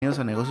bienvenidos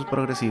a Negocios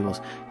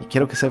Progresivos. Y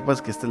quiero que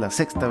sepas que esta es la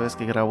sexta vez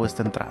que grabo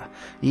esta entrada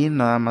y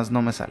nada más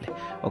no me sale.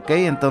 Ok,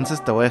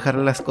 entonces te voy a dejar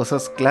las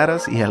cosas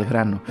claras y al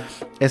grano.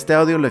 Este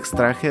audio lo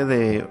extraje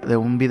de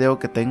un video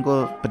que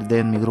tengo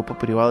en mi grupo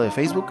privado de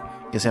Facebook,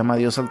 que se llama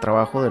Adiós al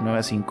Trabajo de 9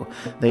 a 5.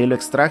 De ahí lo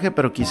extraje,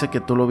 pero quise que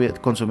tú lo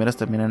consumieras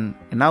también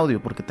en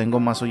audio, porque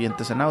tengo más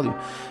oyentes en audio.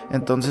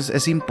 Entonces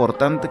es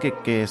importante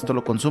que esto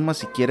lo consumas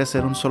si quieres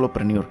ser un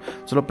solopreneur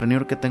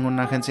que tenga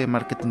una agencia de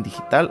marketing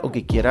digital o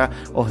que quiera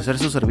ofrecer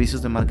sus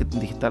servicios de marketing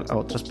digital a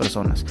otras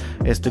personas.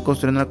 Estoy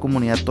construyendo una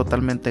comunidad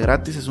totalmente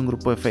gratis, es un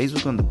grupo de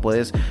Facebook donde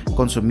puedes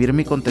consumir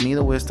mi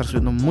contenido. Voy a estar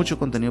subiendo mucho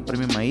contenido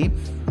premium ahí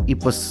y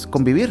pues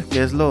convivir,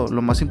 que es lo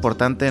más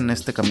importante en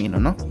este camino,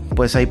 ¿no?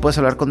 Pues ahí puedes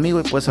hablar conmigo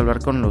y puedes hablar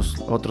con los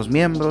otros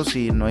miembros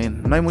y no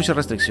hay mucha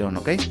restricción,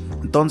 ¿ok?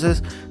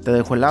 Entonces te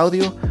dejo el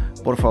audio.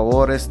 Por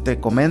favor,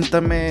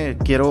 coméntame,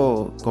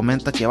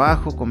 comenta aquí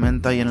abajo,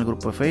 comenta ahí en el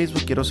grupo de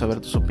Facebook, quiero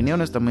saber tus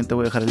opiniones. También te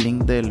voy a dejar el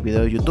link del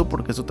video de YouTube,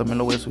 porque eso también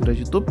lo voy a subir a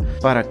YouTube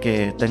para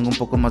que tenga un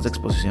poco más de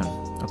exposición,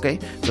 ¿ok?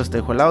 Entonces te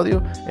dejo el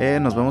audio,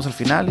 nos vemos al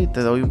final y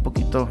te doy un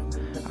poquito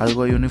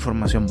algo y una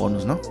información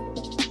bonus, ¿no?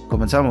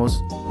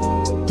 Comenzamos.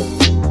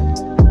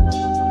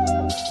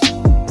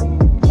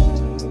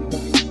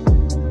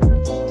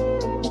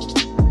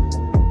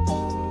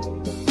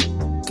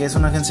 ¿Qué es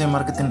una agencia de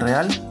marketing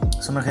real?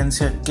 Es una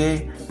agencia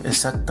que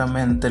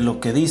exactamente lo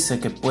que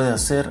dice que puede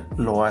hacer,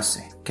 lo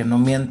hace. Que no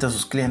miente a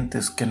sus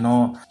clientes, que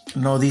no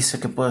dice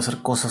que puede hacer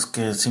cosas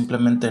que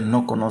simplemente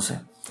no conoce.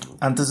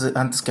 Antes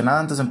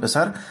de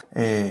empezar,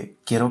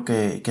 quiero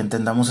que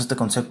entendamos este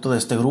concepto de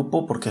este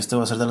grupo, porque este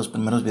va a ser de los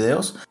primeros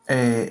videos.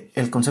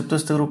 El concepto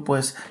de este grupo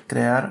es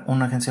crear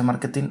una agencia de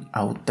marketing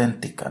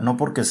auténtica, no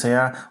porque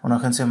sea una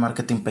agencia de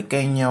marketing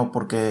pequeña o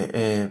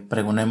porque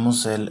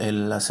pregonemos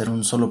el hacer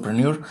un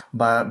solopreneur,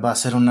 va a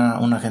ser una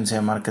agencia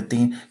de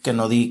marketing que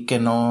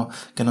no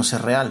sea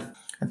real.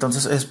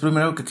 Entonces es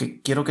primero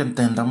que quiero que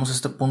entendamos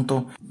este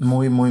punto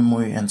muy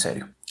en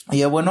serio. Y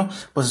ya bueno,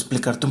 pues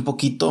explicarte un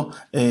poquito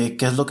qué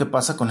es lo que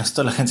pasa con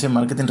esto de la agencia de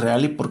marketing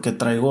real y por qué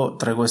traigo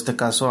este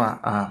caso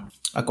a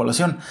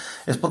colación.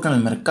 Es porque en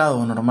el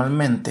mercado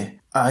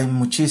normalmente hay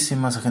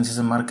muchísimas agencias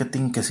de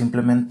marketing que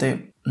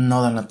simplemente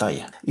no dan la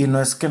talla. Y no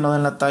es que no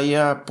den la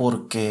talla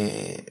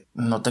porque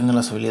no tengan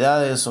las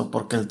habilidades o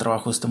porque el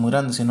trabajo esté muy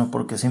grande, sino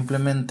porque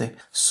simplemente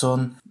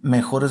son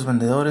mejores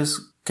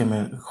vendedores que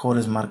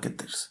mejores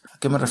marketers. ¿A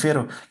qué me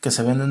refiero? Que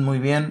se venden muy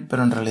bien,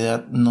 pero en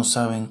realidad no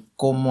saben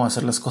cómo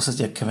hacer las cosas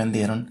ya que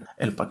vendieron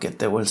el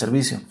paquete o el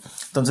servicio.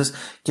 Entonces,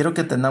 quiero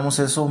que entendamos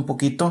eso un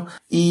poquito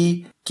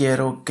y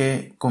quiero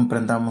que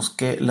comprendamos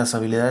que las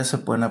habilidades se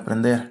pueden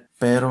aprender,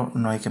 pero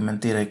no hay que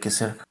mentir, hay que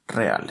ser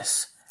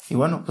reales. Y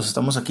bueno, pues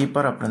estamos aquí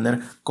para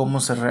aprender cómo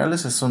ser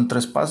reales. Esos son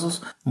 3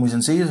 pasos muy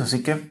sencillos,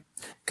 así que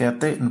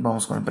quédate,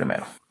 vamos con el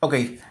primero. Ok,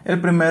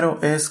 el primero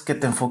es que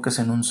te enfoques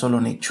en un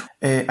solo nicho.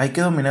 Hay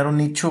que dominar un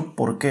nicho,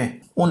 ¿por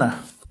qué?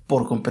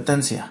 Por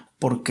competencia,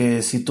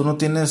 porque si tú no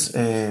tienes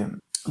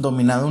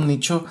dominado un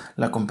nicho,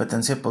 la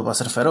competencia pues va a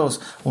ser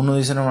feroz. Uno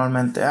dice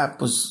normalmente,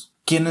 pues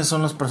 ¿quiénes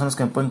son las personas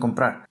que me pueden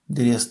comprar?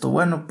 Dirías tú,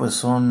 bueno, pues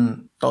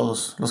son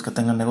todos los que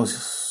tengan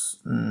negocios.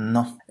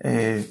 No,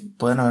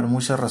 pueden haber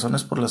muchas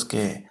razones por las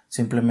que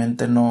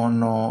simplemente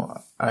no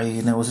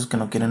hay negocios que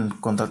no quieren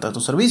contratar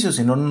tus servicios,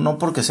 y no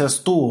porque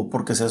seas tú o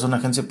porque seas una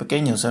agencia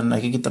pequeña. O sea,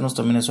 hay que quitarnos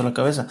también eso a la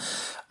cabeza.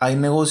 Hay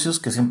negocios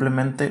que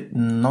simplemente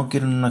no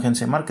quieren una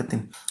agencia de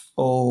marketing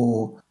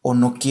o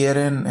no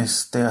quieren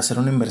hacer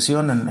una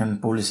inversión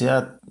en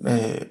publicidad.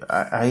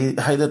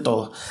 Hay de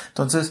todo.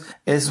 Entonces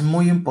es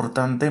muy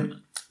importante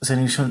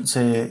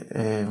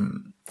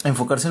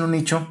enfocarse en un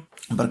nicho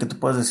para que tú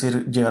puedas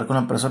llegar con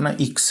la persona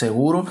y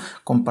seguro,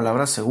 con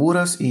palabras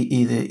seguras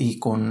y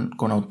con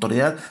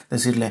autoridad,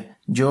 decirle: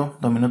 yo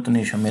domino tu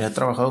nicho, mira, he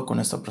trabajado con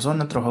esta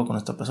persona, he trabajado con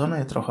esta persona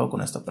y he trabajado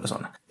con esta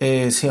persona.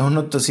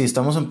 Si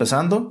estamos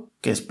empezando,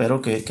 que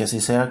espero que así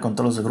sea con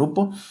todos los de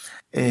grupo,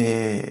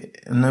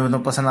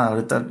 no pasa nada.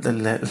 Ahorita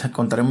le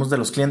contaremos de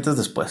los clientes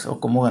después, o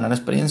cómo ganar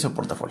experiencia o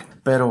portafolio,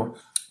 pero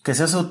que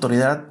seas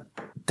autoridad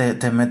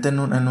te mete en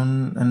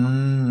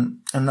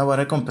una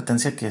vara de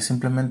competencia que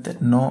simplemente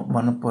no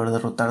van a poder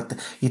derrotarte,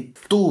 y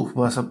tú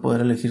vas a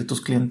poder elegir tus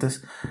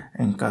clientes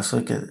en caso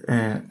de que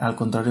al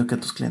contrario que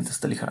tus clientes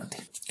te elijan a ti.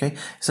 ¿Okay?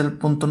 Es el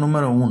punto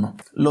número 1,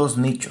 los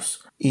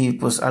nichos. Y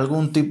pues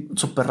algún tip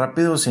súper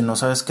rápido: si no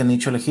sabes qué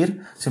nicho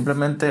elegir,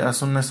 simplemente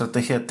haz una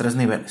estrategia de 3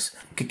 niveles.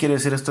 ¿Qué quiere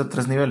decir esto de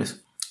 3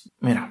 niveles?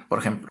 Mira, por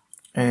ejemplo,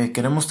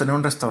 queremos tener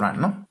un restaurante,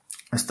 ¿no?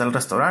 Está el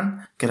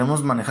restaurante,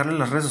 queremos manejarle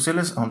las redes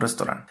sociales a un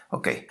restaurante.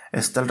 Ok,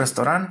 está el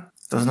restaurante,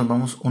 entonces nos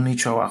vamos un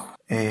nicho abajo.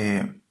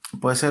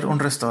 Puede ser un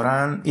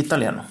restaurante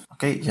italiano.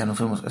 Ok, ya nos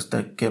fuimos.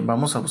 Que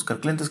vamos a buscar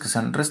clientes que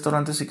sean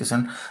restaurantes y que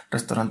sean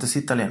restaurantes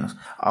italianos.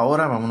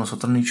 Ahora vámonos a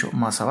otro nicho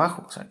más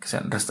abajo. O sea, que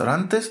sean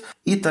restaurantes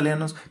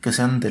italianos que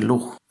sean de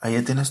lujo. Ahí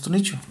ya tienes tu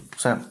nicho. O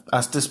sea,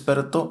 hazte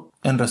experto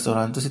en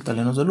restaurantes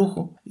italianos de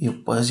lujo y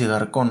puedes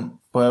llegar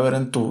puede haber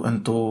en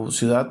tu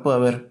ciudad, puede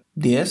haber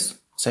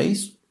 10,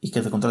 6, y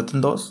que te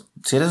contraten 2.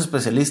 Si eres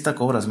especialista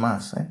cobras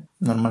más,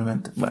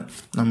 normalmente. Bueno,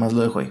 nomás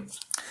lo dejo ahí.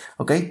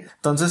 ¿Ok?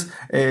 Entonces,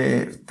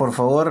 por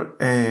favor,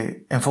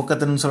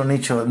 enfócate en un solo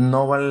nicho.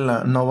 No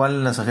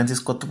valen las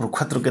agencias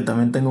 4x4, que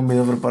también tengo un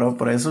video preparado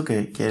para eso,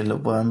 que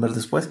lo puedan ver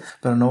después,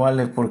 pero no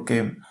vale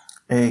porque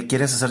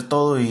quieres hacer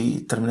todo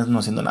y terminas no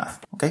haciendo nada.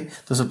 ¿Ok?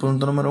 Entonces,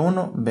 punto número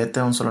 1, vete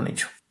a un solo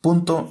nicho.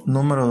 Punto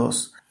número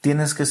 2.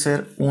 Tienes que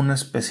ser un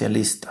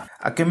especialista.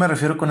 ¿A qué me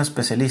refiero con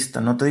especialista?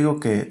 No te digo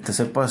que te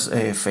sepas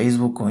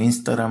Facebook o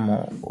Instagram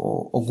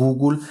o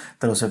Google,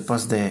 te lo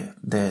sepas de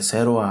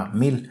 0 a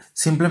 1000.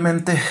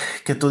 Simplemente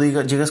que tú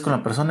llegas con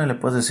la persona y le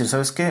puedes decir,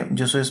 ¿sabes qué?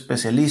 Yo soy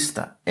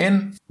especialista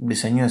en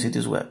diseño de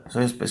sitios web,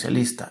 soy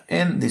especialista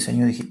en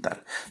diseño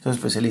digital, soy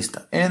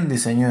especialista en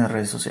diseño de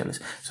redes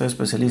sociales, soy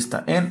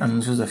especialista en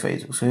anuncios de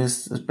Facebook, soy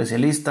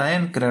especialista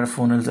en crear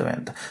funnels de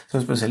venta,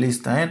 soy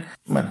especialista en...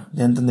 Bueno,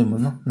 ya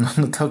entendimos, ¿no?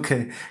 No tengo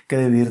que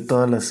dividir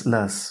todas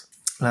las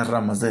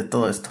ramas de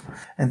todo esto.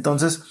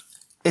 Entonces,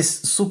 es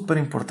súper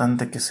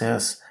importante que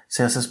seas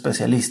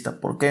especialista.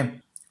 ¿Por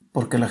qué?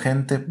 Porque la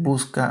gente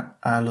busca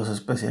a los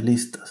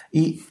especialistas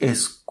y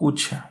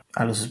escucha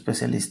a los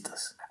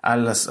especialistas. A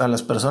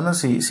las personas,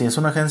 si es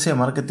una agencia de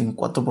marketing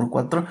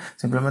 4x4,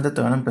 simplemente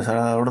te van a empezar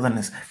a dar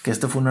órdenes. Que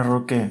este fue un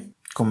error que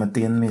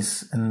cometí en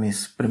mis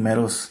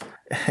primeros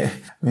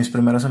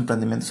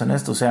emprendimientos en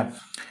esto. O sea,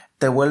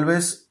 te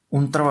vuelves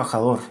un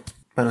trabajador.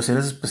 Pero si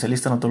eres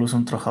especialista, no te vuelves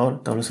un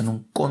trabajador, te vuelves en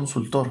un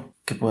consultor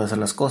que puede hacer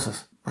las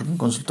cosas, porque un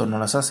consultor no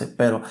las hace.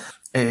 Pero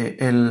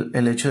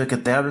el hecho de que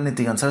te hablen y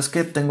te digan, ¿sabes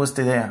qué? Tengo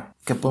esta idea,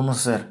 ¿qué podemos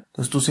hacer?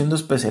 Entonces tú siendo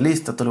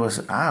especialista, tú le vas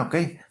a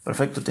decir, ok,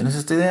 perfecto, tienes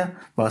esta idea,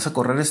 ¿vas a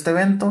correr este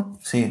evento?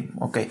 Sí,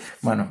 ok,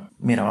 bueno,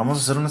 mira, vamos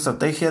a hacer una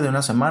estrategia de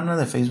una semana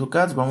de Facebook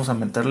Ads, vamos a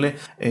meterle...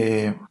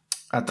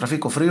 a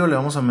tráfico frío le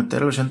vamos a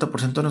meter el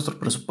 80% de nuestro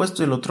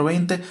presupuesto y el otro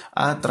 20%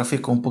 a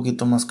tráfico un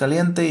poquito más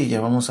caliente, y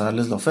ya vamos a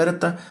darles la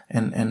oferta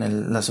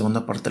en la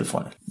segunda parte del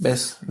funnel.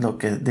 ¿Ves lo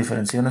que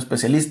diferencia a un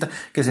especialista?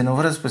 Que si no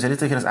fueras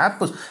especialista dijeras,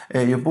 pues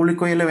yo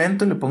publico ahí el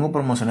evento y le pongo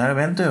promocionar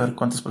evento y a ver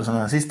cuántas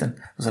personas asisten.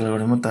 Pues el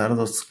algoritmo te va a dar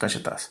 2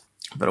 cachetadas.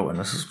 Pero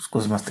bueno, esas son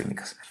cosas más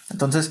técnicas.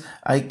 Entonces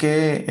hay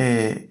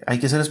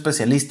que ser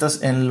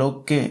especialistas en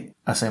lo que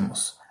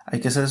hacemos.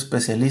 Hay que ser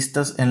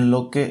especialistas en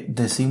lo que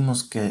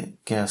decimos que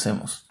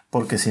hacemos.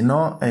 Porque si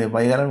no, va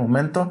a llegar el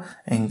momento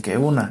en que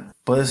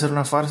puede ser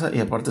una farsa y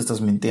aparte estás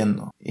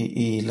mintiendo.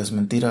 Y las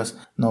mentiras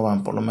no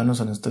van, por lo menos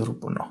en este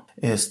grupo no.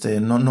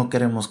 No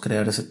queremos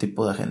crear ese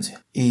tipo de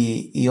agencia.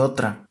 Y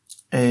otra,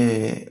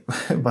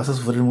 vas a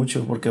sufrir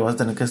mucho porque vas a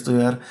tener que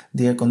estudiar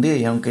día con día.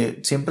 Y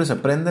aunque siempre se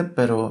aprende,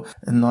 pero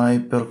no hay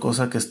peor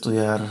cosa que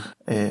estudiar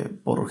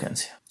por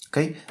urgencia. ¿Ok?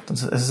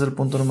 Entonces ese es el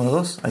punto número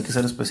 2. Hay que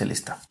ser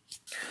especialista.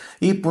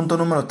 Y punto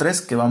número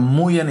 3, que va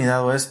muy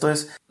anidado a esto,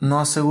 es no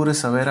asegures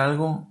saber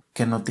algo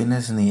que no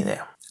tienes ni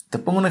idea. Te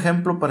pongo un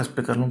ejemplo para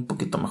explicarlo un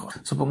poquito mejor.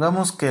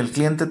 Supongamos que el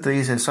cliente te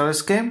dice,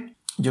 ¿sabes qué?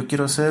 Yo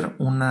quiero hacer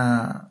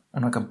una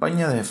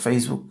campaña de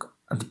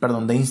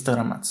de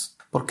Instagram Ads.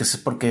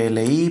 Porque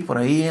leí por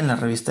ahí en la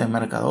revista de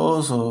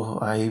Mercados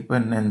o ahí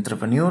en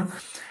Entrepreneur,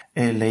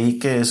 leí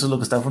que eso es lo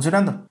que estaba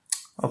funcionando.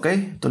 Ok,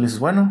 tú le dices,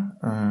 bueno,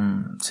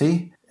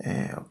 sí,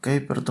 ok,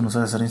 pero tú no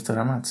sabes hacer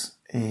Instagram Ads.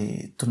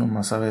 Y tú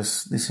nomás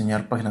sabes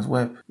diseñar páginas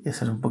web y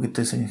hacer un poquito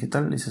de diseño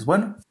digital. Y dices,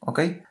 bueno, ok.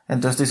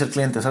 Entonces te dice el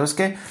cliente, ¿sabes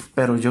qué?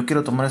 Pero yo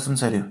quiero tomar esto en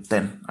serio.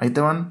 Ahí te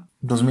van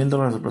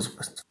 $2,000 de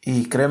presupuesto.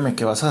 Y créeme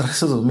que vas a dar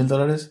esos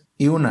 $2,000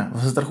 y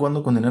vas a estar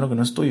jugando con dinero que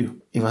no es tuyo.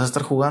 Y vas a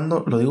estar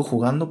jugando, lo digo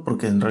jugando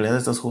porque en realidad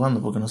estás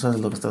jugando, porque no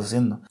sabes lo que estás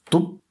haciendo.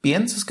 Tú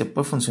piensas que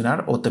puede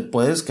funcionar o te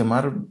puedes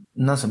quemar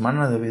una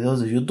semana de videos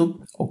de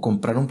YouTube o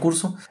comprar un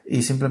curso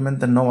y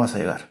simplemente no vas a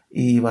llegar.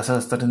 Y vas a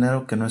gastar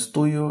dinero que no es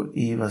tuyo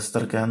y vas a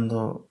estar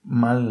quedando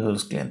mal a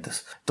los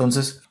clientes.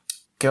 Entonces,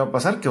 ¿qué va a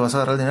pasar? Que vas a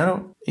agarrar el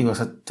dinero y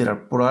vas a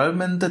tirar.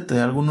 Probablemente te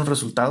dé algunos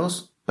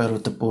resultados,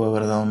 pero te pudo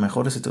haber dado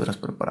mejores si te hubieras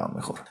preparado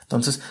mejor.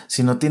 Entonces,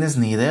 si no tienes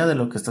ni idea de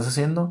lo que estás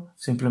haciendo,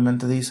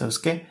 simplemente di, ¿sabes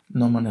qué?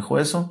 No manejo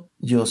eso.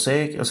 Yo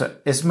sé,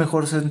 es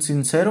mejor ser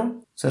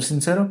sincero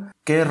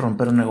que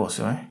romper un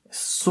negocio, Es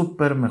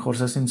súper mejor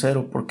ser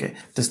sincero porque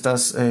te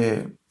estás...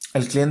 el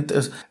cliente...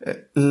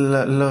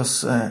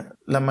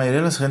 la mayoría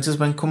de las agencias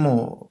ven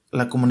como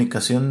la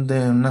comunicación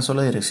de una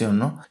sola dirección,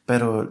 ¿no?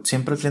 Pero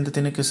siempre el cliente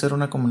tiene que ser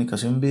una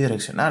comunicación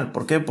bidireccional.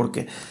 ¿Por qué?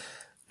 Porque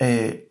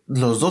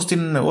los dos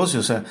tienen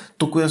negocio,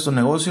 tú cuidas tu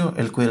negocio,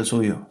 él cuida el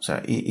suyo,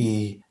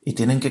 y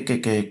tienen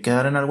que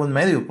quedar en algo en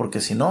medio,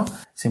 porque si no,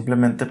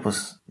 simplemente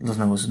pues los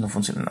negocios no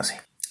funcionan así.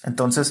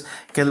 Entonces,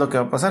 ¿qué es lo que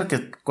va a pasar?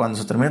 Que cuando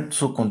se termine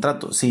su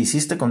contrato, si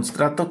hiciste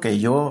contrato, que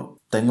yo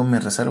tengo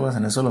mis reservas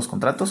en eso, los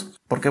contratos.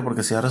 ¿Por qué?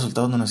 Porque si da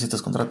resultados no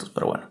necesitas contratos,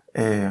 pero bueno.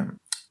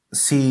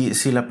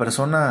 Si la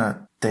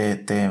persona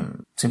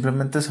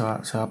simplemente se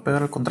va a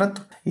pegar el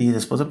contrato y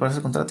después de pagar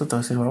ese contrato te va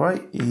a decir bye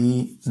bye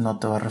y no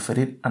te va a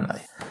referir a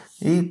nadie.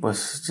 Y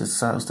pues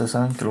ustedes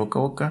saben que el boca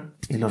a boca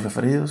y los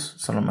referidos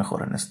son lo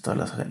mejor en esto de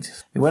las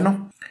agencias. Y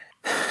bueno,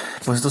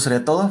 pues esto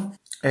sería todo.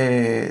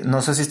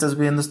 No sé si estás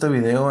viendo este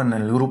video en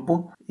el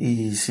grupo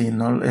y si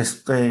no,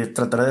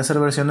 trataré de hacer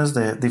versiones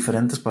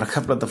diferentes para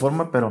cada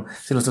plataforma, pero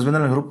si lo estás viendo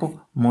en el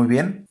grupo, muy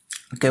bien.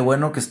 Qué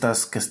bueno que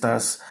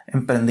estás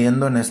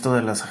emprendiendo en esto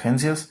de las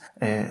agencias,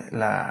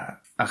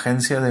 la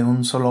agencia de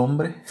un solo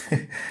hombre,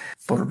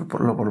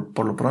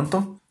 por lo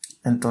pronto.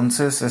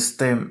 Entonces,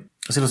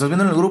 si lo estás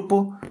viendo en el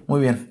grupo,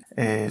 muy bien.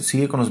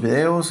 Sigue con los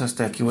videos.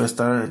 Aquí voy a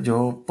estar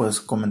yo,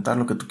 puedes comentar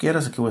lo que tú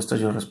quieras. Aquí voy a estar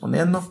yo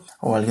respondiendo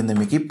o alguien de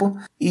mi equipo.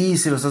 Y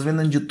si lo estás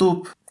viendo en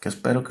YouTube, que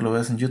espero que lo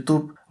veas en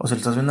YouTube, o si lo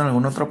estás viendo en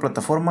alguna otra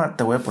plataforma,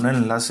 te voy a poner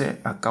el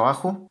enlace acá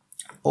abajo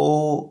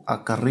o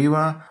acá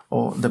arriba,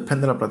 o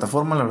depende de la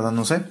plataforma, la verdad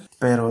no sé,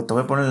 pero te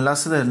voy a poner el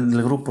enlace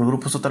del grupo. El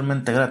grupo es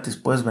totalmente gratis.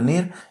 Puedes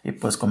venir y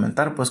puedes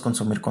comentar, puedes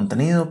consumir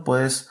contenido,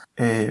 puedes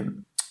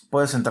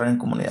entrar en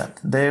comunidad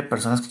de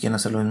personas que quieren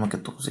hacer lo mismo que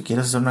tú. Si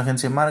quieres hacer una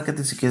agencia de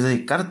marketing, si quieres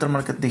dedicarte al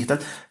marketing digital,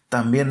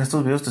 también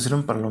estos videos te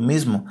sirven para lo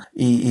mismo,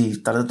 y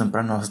tarde o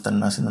temprano vas a estar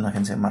haciendo una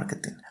agencia de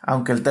marketing.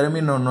 Aunque el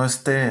término no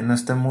estés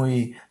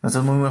muy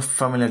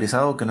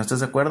familiarizado o que no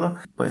estés de acuerdo,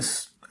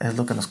 pues es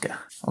lo que nos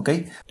queda, ¿ok?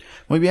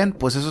 Muy bien,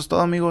 pues eso es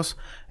todo, amigos.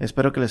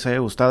 Espero que les haya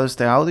gustado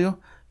este audio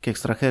que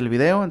extraje del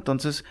video.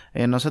 Entonces,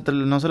 no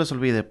se les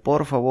olvide,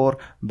 por favor,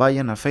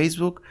 vayan a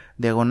Facebook,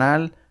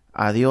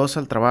 /Adiós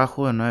al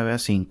trabajo de 9 a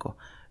 5.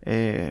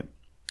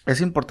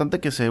 Es importante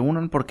que se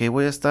unan porque ahí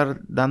voy a estar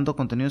dando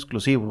contenido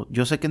exclusivo.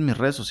 Yo sé que en mis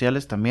redes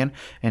sociales también,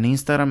 en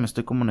Instagram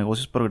estoy como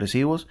Negocios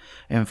Progresivos,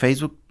 en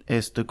Facebook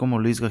estoy como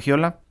Luis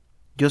Gagiola.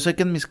 Yo sé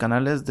que en mis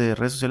canales de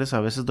redes sociales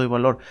a veces doy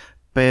valor,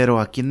 pero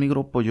aquí en mi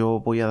grupo yo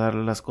voy a dar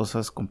las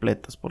cosas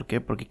completas. ¿Por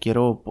qué? Porque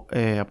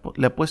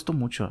le apuesto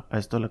mucho a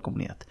esto de la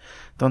comunidad.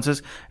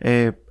 Entonces,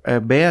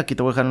 ve, aquí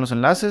te voy a dejar los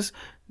enlaces.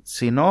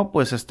 Si no,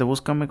 pues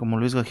búscame como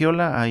Luis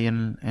Gagiola ahí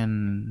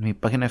en mi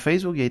página de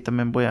Facebook, y ahí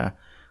también voy a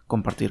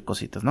compartir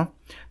cositas, ¿no?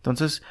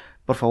 Entonces,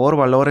 por favor,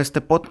 valora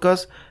este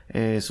podcast,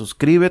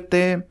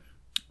 suscríbete,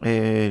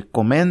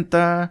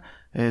 comenta.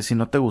 Si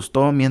no te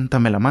gustó,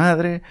 miéntame la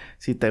madre.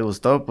 Si te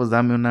gustó, pues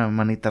dame una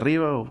manita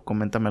arriba o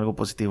coméntame algo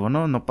positivo.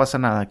 No pasa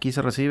nada, aquí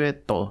se recibe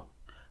todo.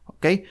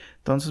 ¿Ok?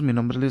 Entonces, mi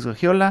nombre es Luis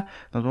Gagiola.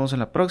 Nos vemos en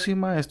la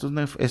próxima.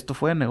 Esto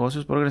fue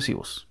Negocios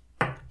Progresivos.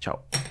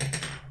 Chao.